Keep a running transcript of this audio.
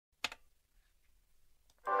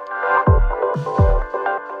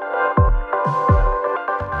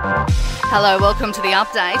Hello, welcome to the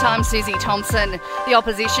update. I'm Susie Thompson. The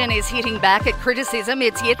opposition is hitting back at criticism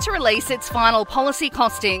it's yet to release its final policy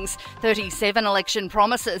costings. 37 election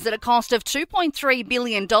promises at a cost of $2.3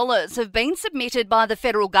 billion have been submitted by the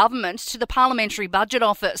federal government to the Parliamentary Budget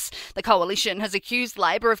Office. The coalition has accused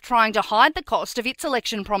Labor of trying to hide the cost of its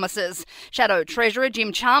election promises. Shadow Treasurer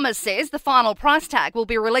Jim Chalmers says the final price tag will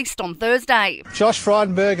be released on Thursday. Josh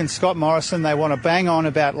Frydenberg and Scott Morrison, they want to bang on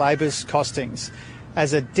about Labor's costings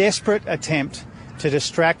as a desperate attempt to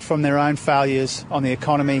distract from their own failures on the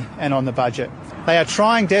economy and on the budget. They are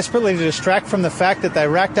trying desperately to distract from the fact that they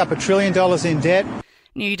racked up $1 trillion in debt.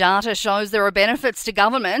 New data shows there are benefits to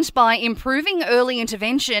government by improving early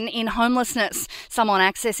intervention in homelessness. Someone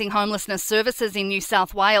accessing homelessness services in New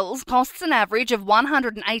South Wales costs an average of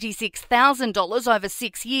 $186,000 over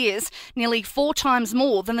 6 years, nearly 4 times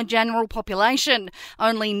more than the general population.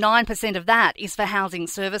 Only 9% of that is for housing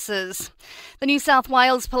services. The New South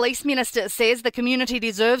Wales Police Minister says the community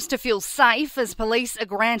deserves to feel safe as police are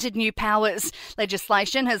granted new powers.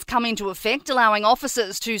 Legislation has come into effect allowing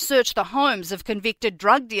officers to search the homes of convicted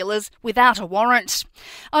drug dealers without a warrant.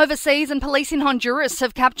 Overseas, and police in Honduras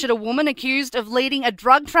have captured a woman accused of leading a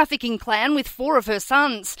drug trafficking clan with 4 of her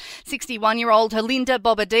sons. 61-year-old Herlinda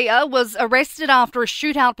Bobadilla was arrested after a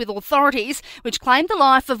shootout with authorities which claimed the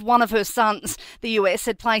life of one of her sons. The US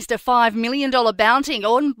had placed a $5 million bounty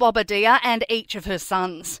on Bobadilla and each of her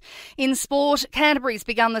sons. In sport, Canterbury's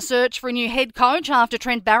begun the search for a new head coach after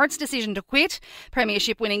Trent Barrett's decision to quit.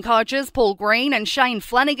 Premiership-winning coaches Paul Greene and Shane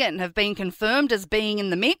Flanagan have been confirmed as being in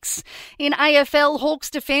the mix. In AFL, Hawks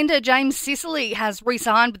defender James Sicily has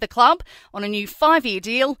re-signed with the club on a new 5-year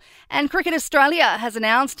deal, and Cricket Australia has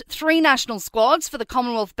announced 3 national squads for the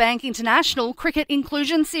Commonwealth Bank International Cricket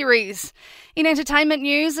Inclusion Series. In entertainment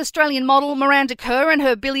news, Australian model Miranda Kerr and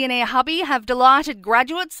her billionaire hubby have delighted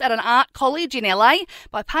graduates at an art college in LA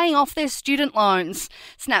by paying off their student loans.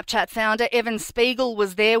 Snapchat founder Evan Spiegel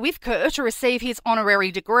was there with Kerr to receive his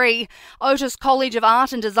honorary degree. Otis College of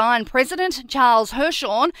Art and Design president Charles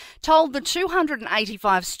Hershorn told the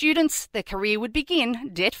 285 students their career would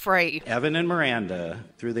begin debt-free. Evan and Miranda,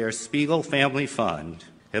 through their Spiegel Family Fund,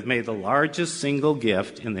 have made the largest single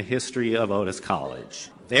gift in the history of Otis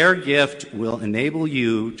College. Their gift will enable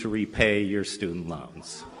you to repay your student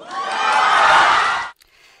loans.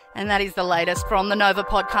 And that is the latest from the Nova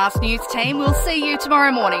Podcast News team. We'll see you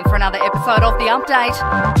tomorrow morning for another episode of The Update.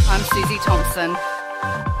 I'm Susie Thompson.